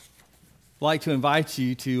I'd like to invite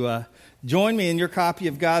you to join me in your copy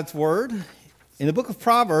of God's Word in the book of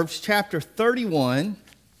Proverbs, chapter 31.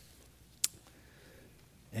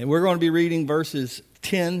 And we're going to be reading verses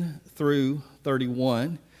 10 through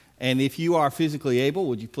 31. And if you are physically able,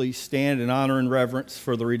 would you please stand in honor and reverence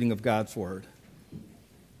for the reading of God's Word.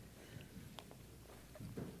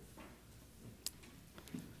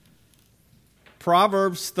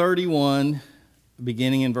 Proverbs 31,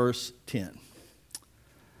 beginning in verse 10.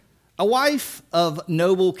 A wife of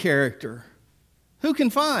noble character, who can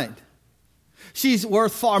find? She's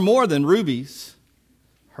worth far more than rubies.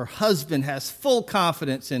 Her husband has full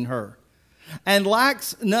confidence in her and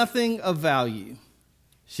lacks nothing of value.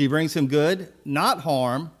 She brings him good, not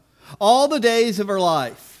harm, all the days of her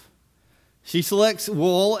life. She selects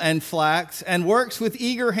wool and flax and works with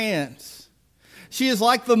eager hands. She is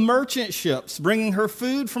like the merchant ships, bringing her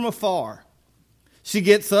food from afar. She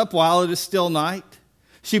gets up while it is still night.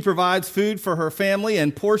 She provides food for her family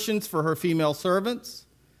and portions for her female servants.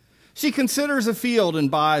 She considers a field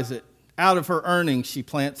and buys it. Out of her earnings, she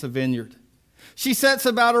plants a vineyard. She sets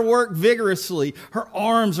about her work vigorously. Her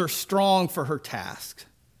arms are strong for her task.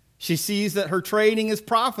 She sees that her trading is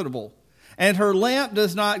profitable, and her lamp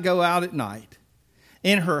does not go out at night.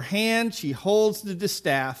 In her hand, she holds the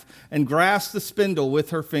distaff and grasps the spindle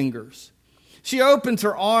with her fingers. She opens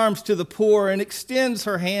her arms to the poor and extends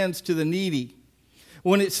her hands to the needy.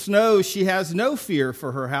 When it snows, she has no fear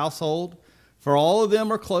for her household, for all of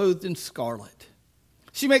them are clothed in scarlet.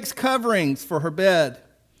 She makes coverings for her bed.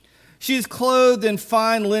 She is clothed in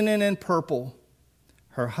fine linen and purple.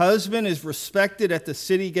 Her husband is respected at the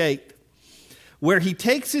city gate, where he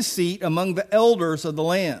takes his seat among the elders of the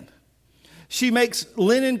land. She makes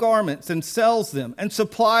linen garments and sells them and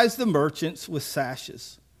supplies the merchants with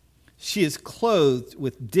sashes. She is clothed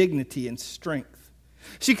with dignity and strength.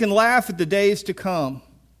 She can laugh at the days to come.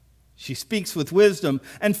 She speaks with wisdom,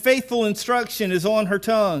 and faithful instruction is on her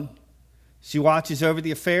tongue. She watches over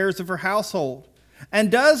the affairs of her household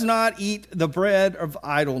and does not eat the bread of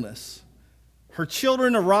idleness. Her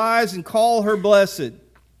children arise and call her blessed.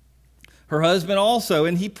 Her husband also,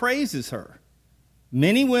 and he praises her.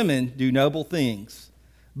 Many women do noble things,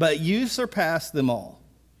 but you surpass them all.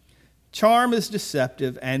 Charm is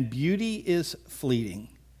deceptive, and beauty is fleeting.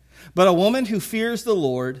 But a woman who fears the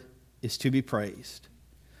Lord is to be praised.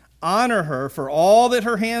 Honor her for all that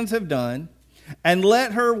her hands have done, and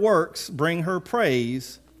let her works bring her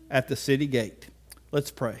praise at the city gate.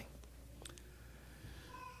 Let's pray.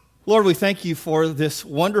 Lord, we thank you for this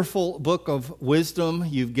wonderful book of wisdom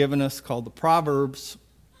you've given us called the Proverbs.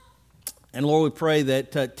 And Lord, we pray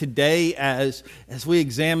that today as we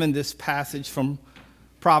examine this passage from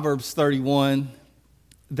Proverbs 31,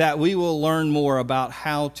 that we will learn more about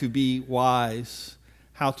how to be wise,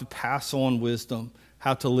 how to pass on wisdom,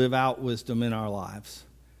 how to live out wisdom in our lives.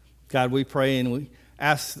 God, we pray and we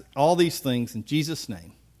ask all these things in Jesus'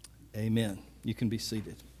 name. Amen. You can be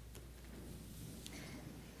seated.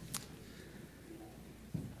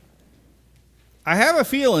 I have a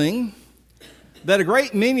feeling that a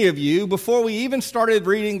great many of you, before we even started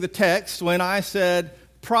reading the text, when I said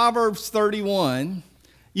Proverbs 31,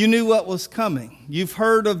 you knew what was coming. You've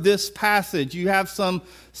heard of this passage. You have some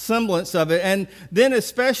semblance of it. And then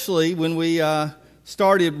especially when we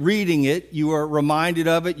started reading it, you were reminded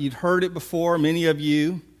of it. You'd heard it before, many of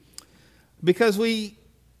you. Because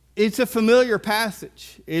it's a familiar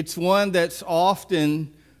passage. It's one that's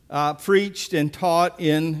often preached and taught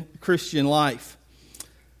in Christian life.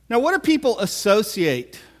 Now, what do people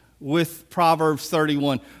associate with Proverbs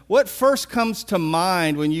 31? What first comes to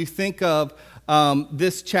mind when you think of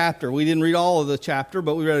this chapter? We didn't read all of the chapter,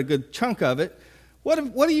 but we read a good chunk of it. What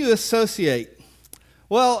do you associate?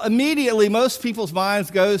 Well, immediately most people's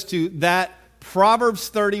minds goes to that Proverbs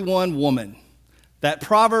 31 woman. That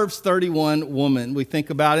Proverbs 31 woman we think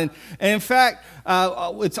about it. And in fact,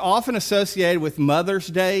 it's often associated with Mother's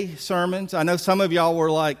Day sermons. I know some of y'all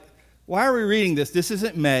were like, why are we reading this? This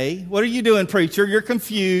isn't May. What are you doing, preacher? You're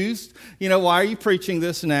confused. Why are you preaching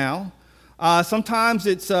this now? Sometimes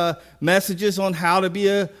it's messages on how to be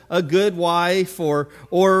a good wife, or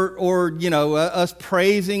us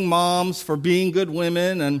praising moms for being good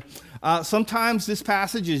women. And sometimes this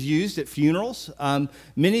passage is used at funerals.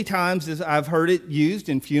 Many times I've heard it used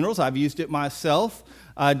in funerals. I've used it myself,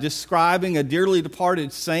 describing a dearly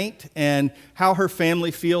departed saint and how her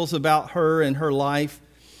family feels about her and her life.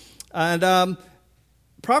 And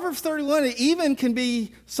Proverbs 31 even can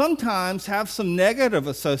be sometimes have some negative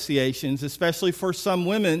associations, especially for some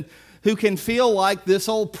women who can feel like this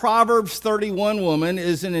old Proverbs 31 woman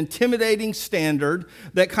is an intimidating standard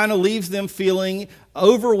that kind of leaves them feeling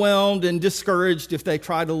overwhelmed and discouraged if they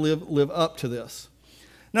try to live up to this.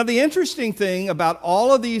 Now, the interesting thing about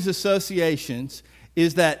all of these associations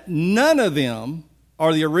is that none of them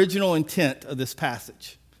are the original intent of this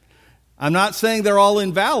passage. I'm not saying they're all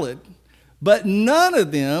invalid, but none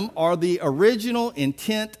of them are the original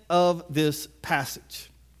intent of this passage.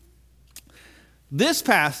 This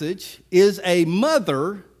passage is a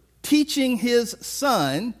mother teaching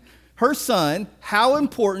her son, how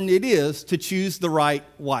important it is to choose the right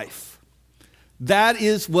wife. That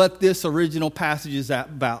is what this original passage is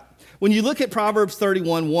about. When you look at Proverbs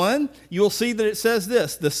 31:1, you'll see that it says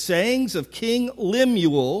this: the sayings of King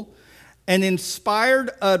Lemuel, an inspired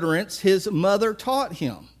utterance his mother taught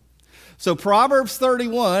him. So Proverbs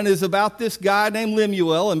 31 is about this guy named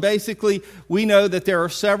Lemuel, and basically we know that there are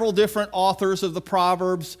several different authors of the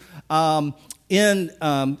Proverbs in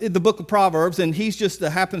the book of Proverbs, and he's just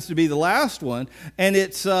happens to be the last one, and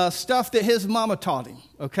it's stuff that his mama taught him,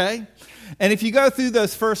 okay? And if you go through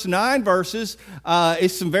those first 9 verses,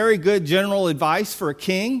 it's some very good general advice for a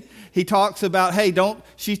king. He talks about, hey,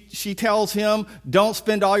 she tells him, don't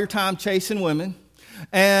spend all your time chasing women,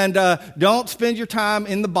 and don't spend your time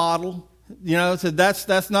in the bottle. You know, so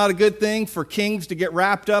that's not a good thing for kings to get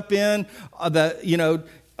wrapped up in,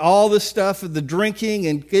 all this stuff of the drinking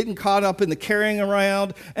and getting caught up in the carrying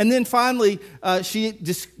around. And then finally,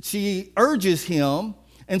 she urges him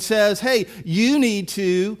and says, hey, you need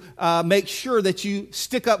to make sure that you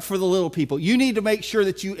stick up for the little people. You need to make sure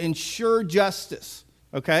that you ensure justice,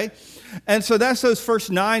 okay? And so that's those first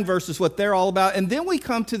 9 verses, what they're all about. And then we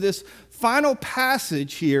come to this final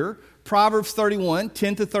passage here, Proverbs 31,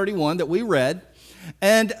 10 to 31, that we read.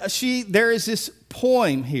 And there is this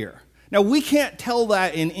poem here. Now, we can't tell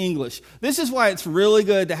that in English. This is why it's really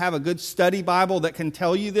good to have a good study Bible that can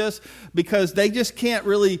tell you this, because they just can't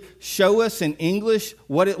really show us in English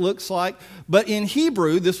what it looks like. But in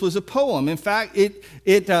Hebrew, this was a poem. In fact, it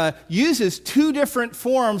uses 2 different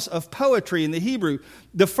forms of poetry in the Hebrew.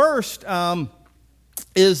 The first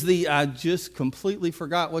is I just completely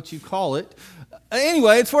forgot what you call it.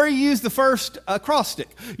 Anyway, it's where you use the first acrostic.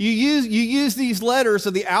 You use these letters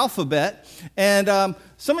of the alphabet, and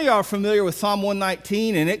some of you are familiar with Psalm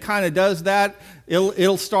 119, and it kind of does that.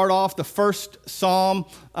 It'll start off the first psalm.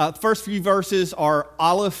 First few verses are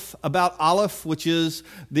Aleph, which is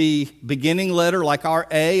the beginning letter, like our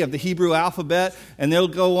A of the Hebrew alphabet, and they'll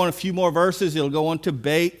go on a few more verses. It'll go on to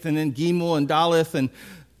Beit, and then Gimel and Daleth, and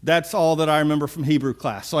that's all that I remember from Hebrew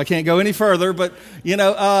class. So I can't go any further, but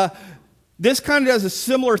this kind of does a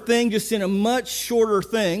similar thing, just in a much shorter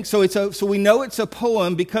thing. So we know it's a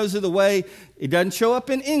poem because of the way it doesn't show up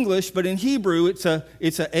in English, but in Hebrew it's a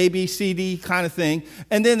A, B, C, D kind of thing.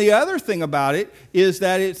 And then the other thing about it is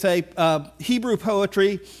that it's a Hebrew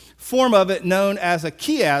poetry form of it known as a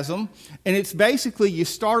chiasm, and it's basically you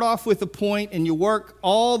start off with a point and you work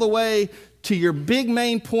all the way to your big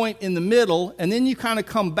main point in the middle, and then you kind of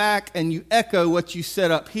come back and you echo what you set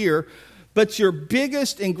up here. But your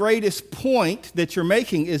biggest and greatest point that you're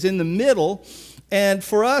making is in the middle. And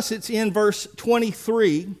for us, it's in verse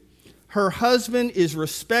 23. Her husband is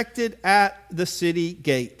respected at the city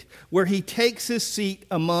gate, where he takes his seat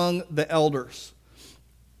among the elders.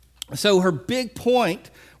 So her big point,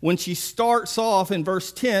 when she starts off in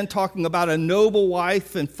verse 10, talking about a noble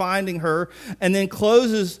wife and finding her, and then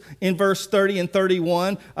closes in verse 30 and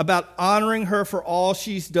 31 about honoring her for all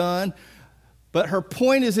she's done. But her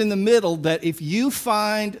point is in the middle, that if you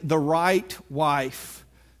find the right wife,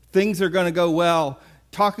 things are going to go well.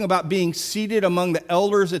 Talking about being seated among the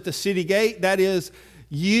elders at the city gate, that is,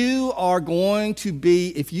 you are going to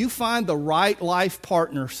be, if you find the right life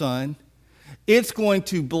partner, son, it's going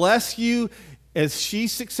to bless you. As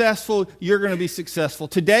she's successful, you're going to be successful.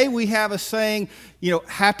 Today we have a saying,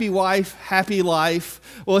 happy wife, happy life.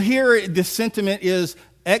 Well, here the sentiment is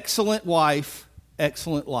excellent wife,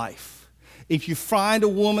 excellent life. If you find a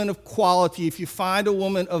woman of quality, if you find a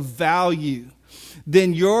woman of value,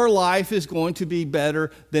 then your life is going to be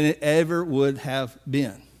better than it ever would have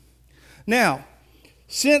been. Now,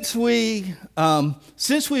 since we've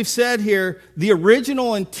said here the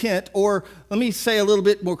original intent, or let me say a little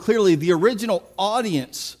bit more clearly, the original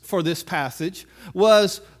audience for this passage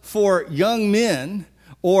was for young men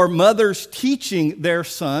or mothers teaching their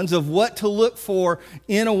sons of what to look for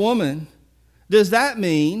in a woman, does that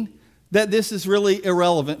mean that this is really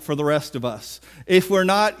irrelevant for the rest of us? If we're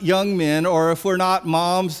not young men, or if we're not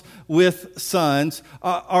moms with sons,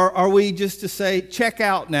 are we just to say, check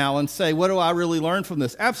out now and say, what do I really learn from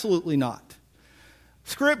this? Absolutely not.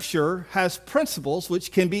 Scripture has principles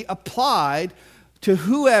which can be applied to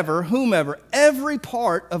whomever. Every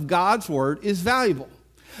part of God's Word is valuable.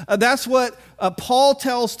 That's what Paul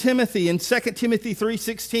tells Timothy in 2 Timothy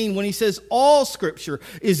 3:16 when he says all Scripture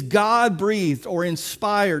is God-breathed or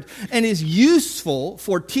inspired and is useful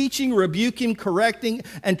for teaching, rebuking, correcting,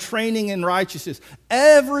 and training in righteousness.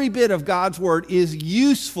 Every bit of God's Word is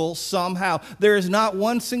useful somehow. There is not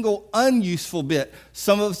one single unuseful bit.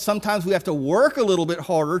 Sometimes we have to work a little bit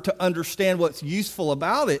harder to understand what's useful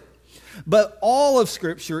about it, but all of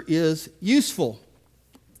Scripture is useful.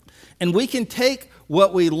 And we can take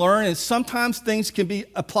what we learn, and sometimes things can be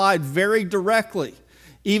applied very directly,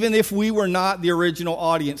 even if we were not the original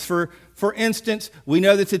audience. For instance, we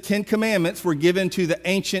know that the Ten Commandments were given to the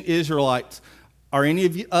ancient Israelites. Are any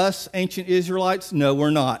of us ancient Israelites? No, we're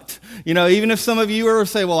not. Even if some of you are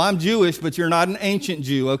say, well, I'm Jewish, but you're not an ancient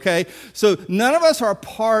Jew, okay? So none of us are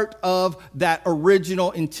part of that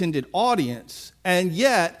original intended audience, and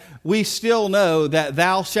yet we still know that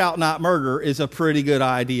thou shalt not murder is a pretty good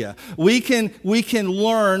idea. We can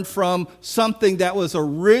learn from something that was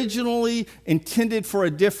originally intended for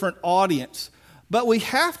a different audience. But we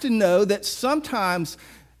have to know that sometimes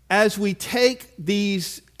as we take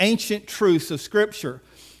these ancient truths of Scripture,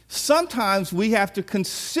 sometimes we have to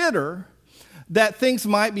consider that things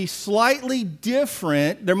might be slightly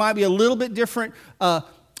different. There might be a little bit different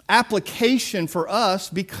application for us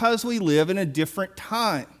because we live in a different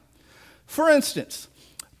time. For instance,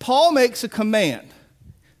 Paul makes a command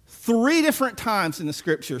 3 different times in the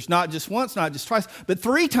Scriptures, not just once, not just twice, but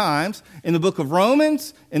 3 times in the book of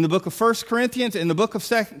Romans, in the book of 1 Corinthians, in the book of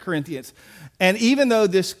 2 Corinthians. And even though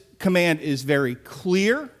this command is very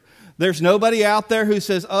clear, there's nobody out there who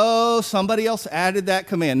says, oh, somebody else added that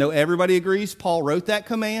command. No, everybody agrees Paul wrote that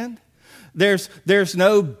command. There's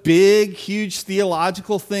no big, huge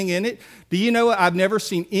theological thing in it. Do you know what? I've never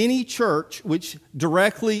seen any church which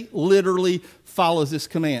directly, literally follows this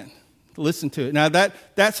command. Listen to it. Now,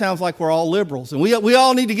 that sounds like we're all liberals, and we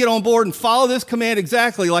all need to get on board and follow this command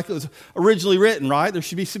exactly like it was originally written, right? There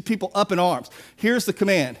should be some people up in arms. Here's the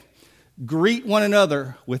command. Greet one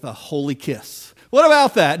another with a holy kiss. What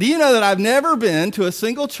about that? Do you know that I've never been to a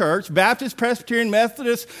single church, Baptist, Presbyterian,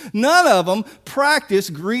 Methodist, none of them practice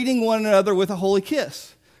greeting one another with a holy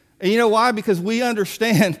kiss. And you know why? Because we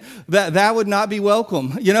understand that would not be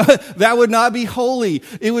welcome. That would not be holy.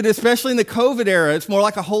 It would, especially in the COVID era, it's more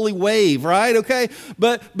like a holy wave, right? Okay?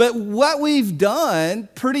 But what we've done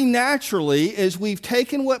pretty naturally is we've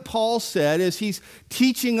taken what Paul said as he's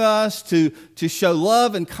teaching us to show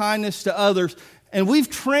love and kindness to others, and we've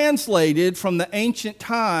translated from the ancient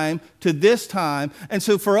time to this time. And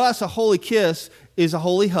so for us, a holy kiss is a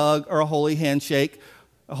holy hug or a holy handshake,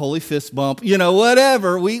 a holy fist bump,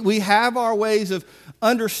 whatever. We have our ways of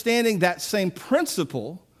understanding that same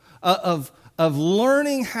principle of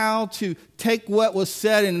learning how to take what was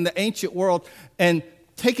said in the ancient world and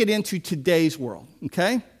take it into today's world,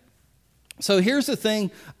 okay? So here's the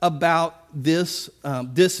thing about this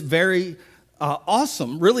very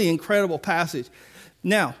awesome, really incredible passage.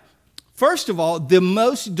 Now, first of all, the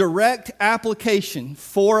most direct application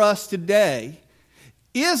for us today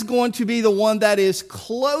is going to be the one that is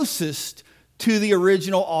closest to the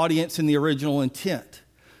original audience and the original intent.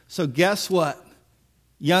 So guess what?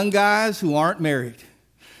 Young guys who aren't married,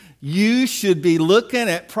 you should be looking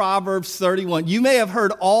at Proverbs 31. You may have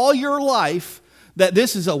heard all your life that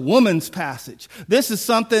this is a woman's passage. This is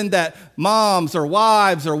something that moms or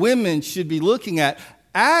wives or women should be looking at.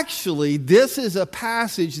 Actually, this is a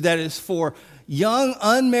passage that is for young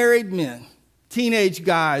unmarried men, teenage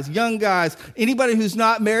guys, young guys, anybody who's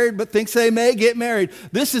not married but thinks they may get married.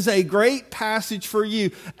 This is a great passage for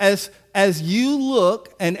you as you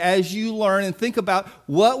look and as you learn and think about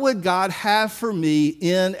what would God have for me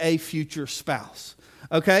in a future spouse.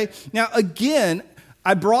 Okay? Now, again,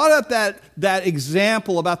 I brought up that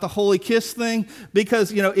example about the holy kiss thing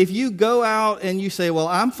because, if you go out and you say, well,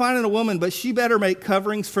 I'm finding a woman, but she better make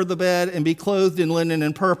coverings for the bed and be clothed in linen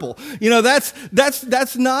and purple.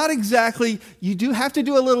 That's not exactly, you do have to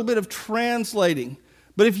do a little bit of translating.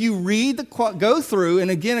 But if you go through, and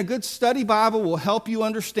again, a good study Bible will help you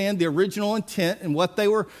understand the original intent and what they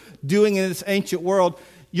were doing in this ancient world,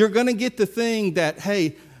 you're going to get the thing that,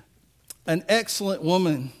 hey, an excellent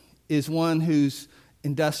woman is one who's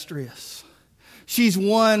industrious. She's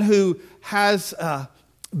one who has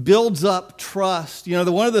builds up trust.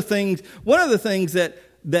 One of the things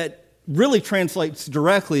that really translates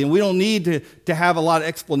directly, and we don't need to have a lot of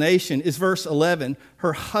explanation, is verse 11.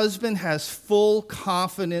 Her husband has full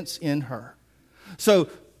confidence in her. So,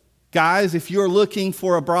 guys, if you're looking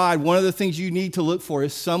for a bride, one of the things you need to look for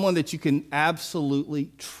is someone that you can absolutely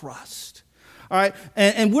trust. All right,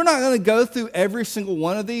 and we're not going to go through every single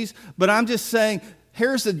one of these, but I'm just saying,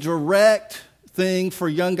 here's a direct thing for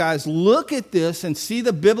young guys. Look at this and see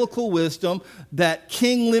the biblical wisdom that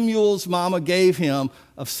King Lemuel's mama gave him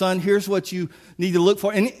of, son, here's what you need to look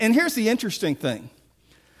for. And here's the interesting thing.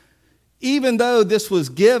 Even though this was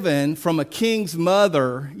given from a king's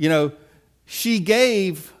mother, she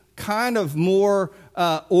gave kind of more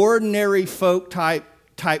ordinary folk type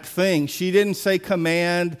thing. She didn't say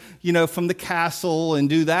command, from the castle and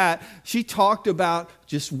do that. She talked about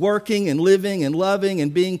just working and living and loving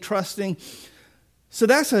and being trusting. So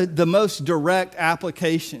that's the most direct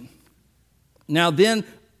application. Now then,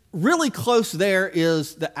 really close there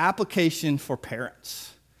is the application for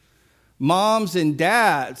parents. Moms and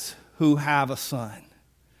dads who have a son.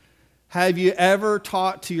 Have you ever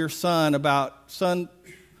talked to your son about, son,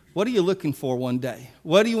 what are you looking for one day?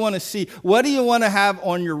 What do you want to see? What do you want to have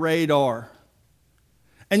on your radar?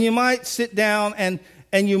 And you might sit down and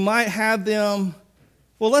you might have them,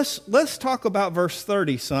 well, let's talk about verse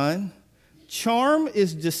 30, son. Charm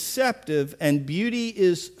is deceptive and beauty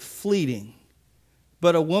is fleeting,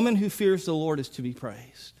 but a woman who fears the Lord is to be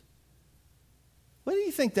praised. What do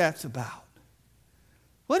you think that's about?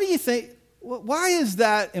 What do you think? Why is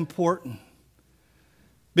that important?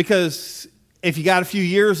 Because if you got a few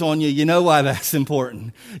years on you, you know why that's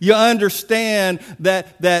important. You understand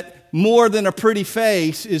that more than a pretty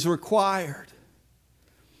face is required.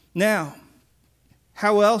 Now,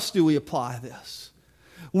 how else do we apply this?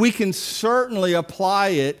 We can certainly apply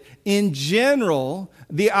it in general,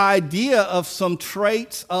 the idea of some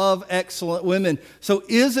traits of excellent women. So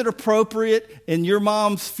is it appropriate in your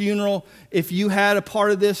mom's funeral if you had a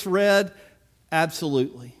part of this read?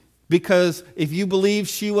 Absolutely. Because if you believe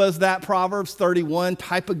she was that Proverbs 31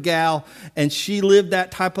 type of gal and she lived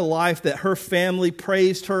that type of life that her family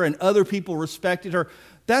praised her and other people respected her,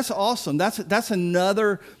 that's awesome. That's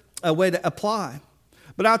another way to apply.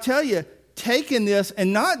 But I'll tell you, taking this,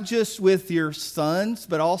 and not just with your sons,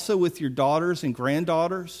 but also with your daughters and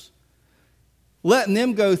granddaughters, letting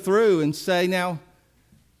them go through and say, now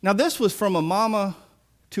this was from a mama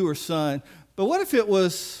to her son, but what if it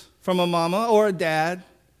was from a mama or a dad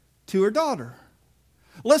to her daughter?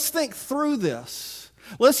 Let's think through this.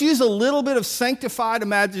 Let's use a little bit of sanctified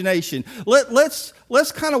imagination. Let's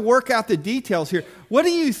kind of work out the details here. What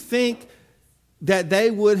do you think that they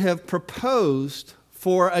would have proposed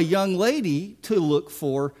for a young lady to look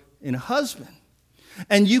for in a husband?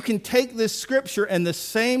 And you can take this scripture and the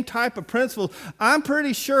same type of principle. I'm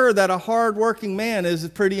pretty sure that a hardworking man is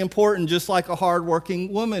pretty important, just like a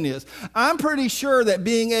hardworking woman is. I'm pretty sure that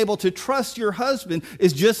being able to trust your husband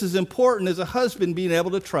is just as important as a husband being able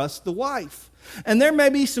to trust the wife. And there may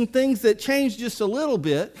be some things that change just a little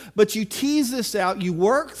bit, but you tease this out, you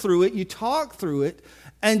work through it, you talk through it,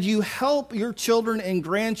 and you help your children and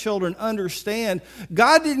grandchildren understand.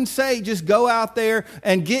 God didn't say just go out there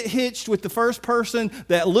and get hitched with the first person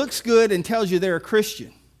that looks good and tells you they're a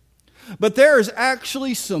Christian. But there is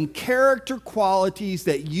actually some character qualities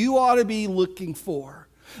that you ought to be looking for,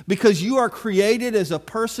 because you are created as a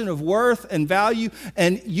person of worth and value,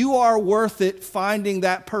 and you are worth it finding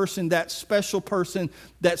that person that's special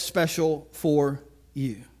for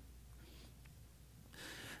you.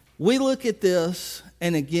 We look at this,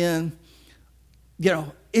 and again,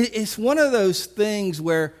 it's one of those things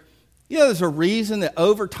where, there's a reason that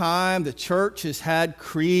over time the church has had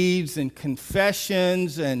creeds and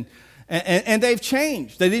confessions, and they've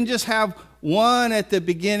changed. They didn't just have one at the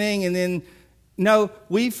beginning and then, no,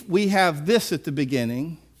 we have this at the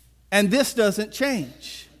beginning, and this doesn't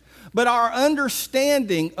change. But our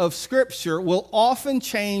understanding of Scripture will often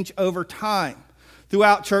change over time.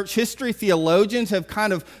 Throughout church history, theologians have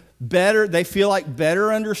kind of they feel like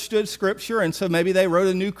better understood Scripture, and so maybe they wrote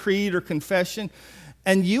a new creed or confession.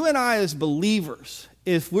 And you and I as believers,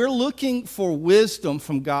 if we're looking for wisdom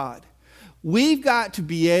from God, we've got to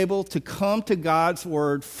be able to come to God's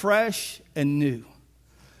Word fresh and new.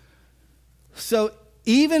 So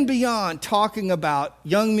even beyond talking about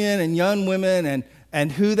young men and young women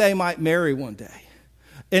and who they might marry one day,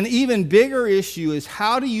 an even bigger issue is,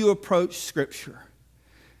 how do you approach Scripture?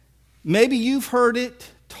 Maybe you've heard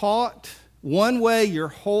it taught one way your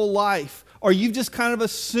whole life, or you've just kind of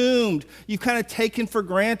assumed, you've kind of taken for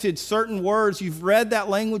granted certain words. You've read that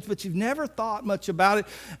language, but you've never thought much about it.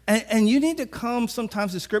 And you need to come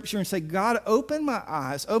sometimes to Scripture and say, God, open my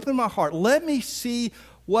eyes, open my heart. Let me see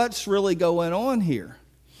what's really going on here.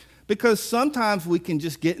 Because sometimes we can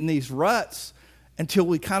just get in these ruts until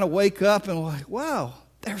we kind of wake up and we're like, wow,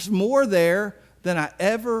 there's more there than I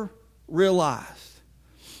ever realized.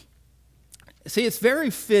 See, it's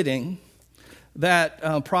very fitting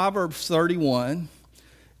that Proverbs 31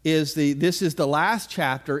 this is the last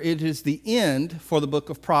chapter. It is the end for the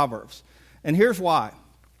book of Proverbs. And here's why.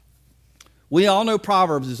 We all know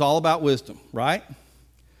Proverbs is all about wisdom, right?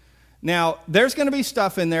 Now, there's going to be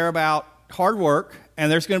stuff in there about hard work,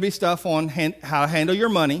 and there's going to be stuff on how to handle your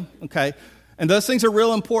money, okay? And those things are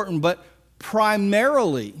real important, but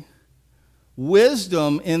primarily,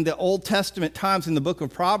 wisdom in the Old Testament times in the book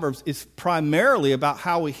of Proverbs is primarily about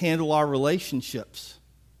how we handle our relationships.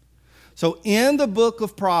 So in the book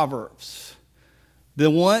of Proverbs, the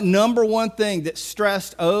number one thing that's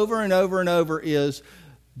stressed over and over and over is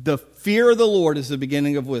the fear of the Lord is the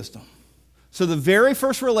beginning of wisdom. So the very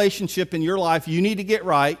first relationship in your life you need to get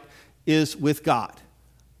right is with God.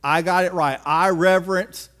 I got it right. I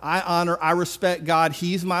reverence, I honor, I respect God.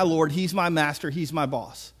 He's my Lord. He's my master. He's my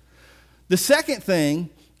boss. The second thing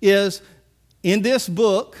is in this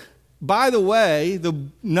book, by the way,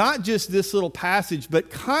 not just this little passage, but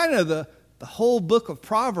kind of the whole book of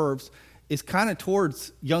Proverbs is kind of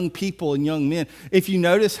towards young people and young men. If you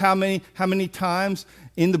notice how many times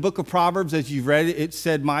in the book of Proverbs, as you've read it, it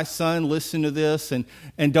said, my son, listen to this,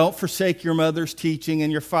 and don't forsake your mother's teaching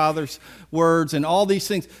and your father's words and all these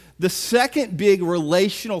things. The second big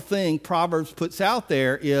relational thing Proverbs puts out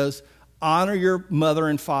there is honor your mother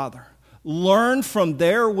and father. Learn from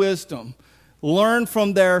their wisdom. Learn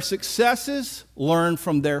from their successes, learn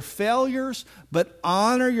from their failures, but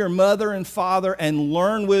honor your mother and father and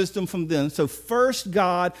learn wisdom from them. So first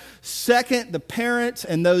God, second the parents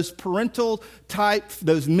and those parental type,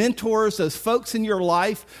 those mentors, those folks in your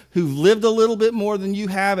life who've lived a little bit more than you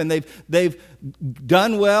have and they've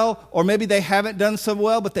done well, or maybe they haven't done so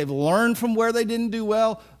well, but they've learned from where they didn't do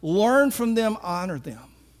well. Learn from them, honor them.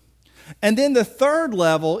 And then the third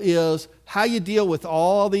level is how you deal with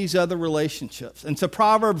all these other relationships. And so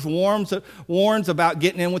Proverbs warns about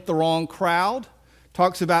getting in with the wrong crowd,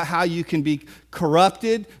 talks about how you can be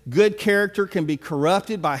corrupted. Good character can be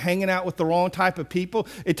corrupted by hanging out with the wrong type of people.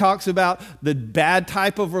 It talks about the bad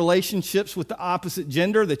type of relationships with the opposite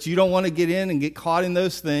gender, that you don't want to get in and get caught in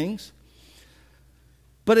those things.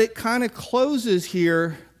 But it kind of closes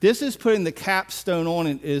here. This is putting the capstone on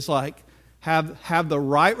it, is like, have the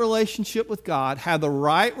right relationship with God, have the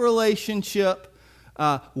right relationship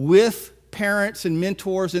with parents and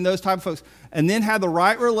mentors and those type of folks, and then have the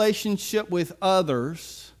right relationship with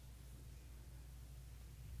others.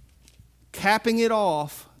 Capping it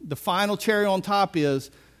off, the final cherry on top is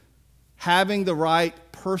having the right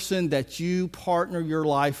person that you partner your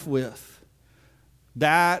life with.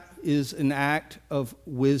 That is an act of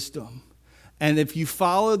wisdom. And if you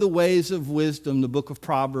follow the ways of wisdom, the book of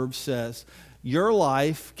Proverbs says, your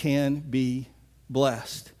life can be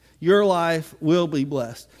blessed. Your life will be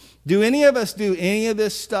blessed. Do any of us do any of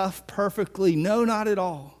this stuff perfectly? No, not at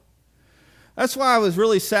all. That's why I was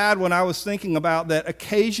really sad when I was thinking about that.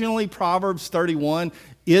 Occasionally, Proverbs 31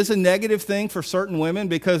 is a negative thing for certain women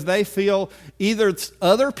because they feel either it's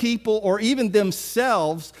other people or even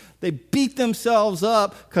themselves, they beat themselves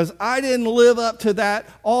up because I didn't live up to that,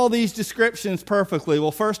 all these descriptions perfectly.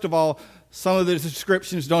 Well, first of all, some of the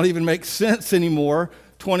descriptions don't even make sense anymore,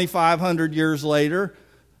 2,500 years later.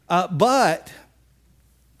 But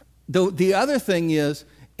the other thing is,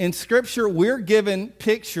 in Scripture, we're given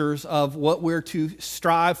pictures of what we're to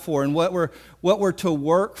strive for and what we're to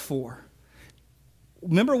work for.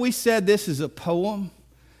 Remember we said this is a poem?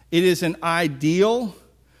 It is an ideal.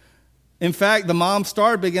 In fact, the mom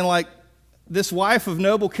started beginning like, this wife of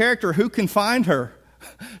noble character, who can find her?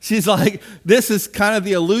 She's like, this is kind of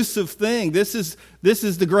the elusive thing. This is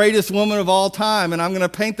the greatest woman of all time, and I'm going to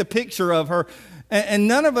paint the picture of her. And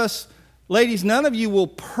none of us, ladies, none of you will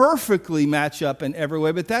perfectly match up in every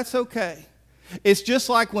way, but that's okay. It's just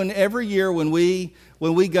like when every year when we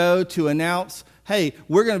go to announce, hey,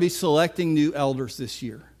 we're going to be selecting new elders this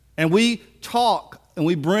year. And we talk and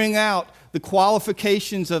we bring out the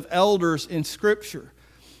qualifications of elders in Scripture.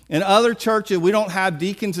 In other churches, we don't have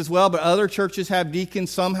deacons as well, but other churches have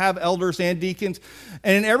deacons. Some have elders and deacons.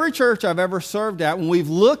 And in every church I've ever served at, when we've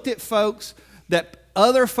looked at folks that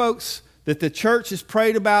other folks that the church has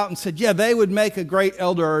prayed about and said, yeah, they would make a great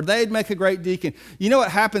elder or they'd make a great deacon. You know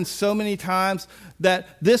what happens so many times?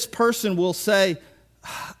 That this person will say,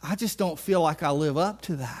 I just don't feel like I live up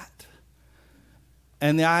to that.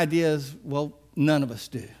 And the idea is, well, none of us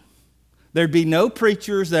do. There'd be no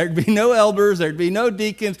preachers, there'd be no elders, there'd be no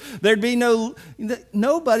deacons, there'd be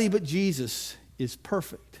nobody but Jesus is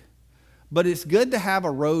perfect. But it's good to have a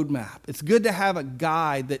roadmap. It's good to have a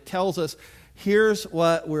guide that tells us, here's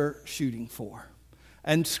what we're shooting for.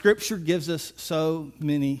 And Scripture gives us so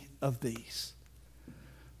many of these.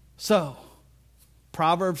 So,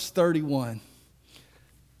 Proverbs 31.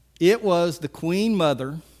 It was the queen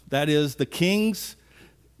mother, that is the king's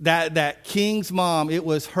that king's mom, it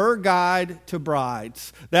was her guide to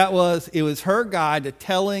brides. It was her guide to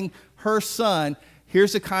telling her son,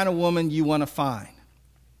 here's the kind of woman you want to find.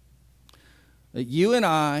 That you and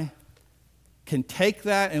I can take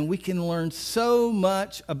that and we can learn so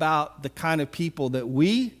much about the kind of people that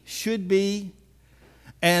we should be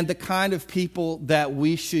and the kind of people that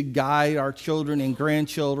we should guide our children and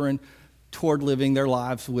grandchildren toward living their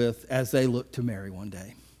lives with as they look to marry one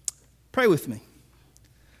day. Pray with me.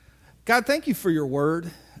 God, thank you for your word.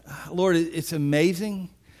 Lord, it's amazing.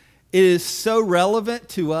 It is so relevant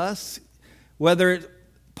to us, whether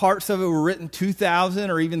parts of it were written 2,000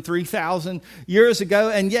 or even 3,000 years ago,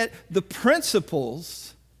 and yet the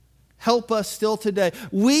principles help us still today.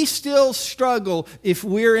 We still struggle if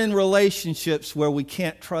we're in relationships where we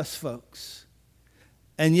can't trust folks.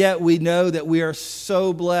 And yet we know that we are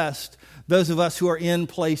so blessed, those of us who are in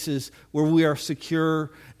places where we are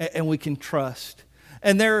secure and we can trust.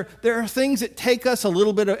 And there are things that take us a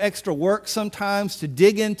little bit of extra work sometimes to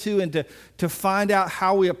dig into and to find out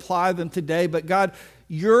how we apply them today. But God,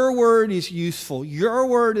 your word is useful. Your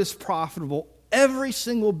word is profitable. Every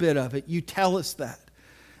single bit of it, you tell us that.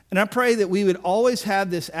 And I pray that we would always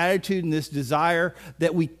have this attitude and this desire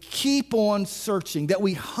that we keep on searching, that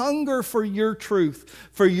we hunger for your truth,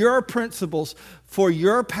 for your principles, for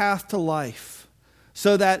your path to life,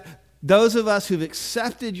 so that those of us who've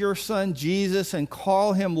accepted your son Jesus and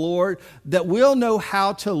call him Lord, that we'll know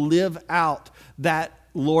how to live out that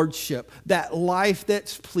lordship, that life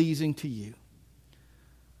that's pleasing to you.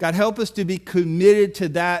 God, help us to be committed to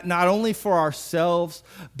that, not only for ourselves,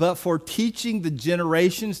 but for teaching the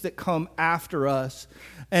generations that come after us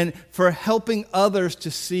and for helping others to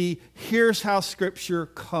see, here's how Scripture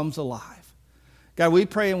comes alive. God, we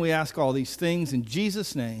pray and we ask all these things in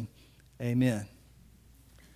Jesus' name, amen.